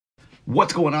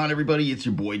What's going on, everybody? It's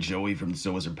your boy Joey from the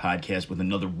So Wizard Podcast with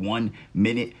another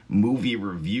 1-minute movie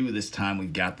review. This time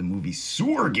we've got the movie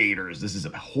Gators. This is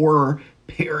a horror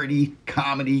parody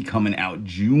comedy coming out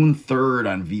June 3rd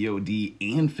on VOD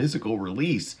and physical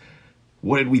release.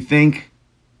 What did we think?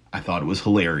 I thought it was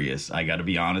hilarious. I gotta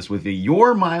be honest with you.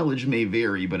 Your mileage may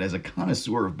vary, but as a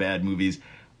connoisseur of bad movies,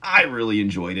 I really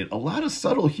enjoyed it. A lot of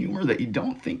subtle humor that you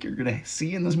don't think you're going to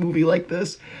see in this movie like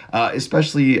this,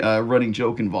 especially a running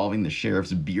joke involving the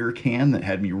sheriff's beer can that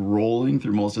had me rolling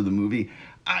through most of the movie.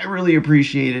 I really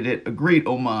appreciated it. A great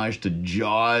homage to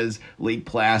Jaws, Lake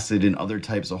Placid, and other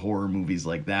types of horror movies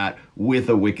like that with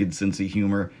a wicked sense of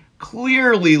humor.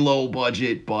 Clearly low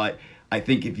budget, but I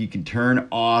think if you can turn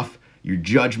off your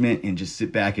judgment and just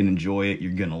sit back and enjoy it,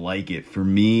 you're gonna like it. For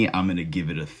me, I'm gonna give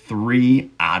it a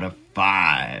 3 out of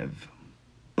 5.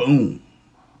 Boom.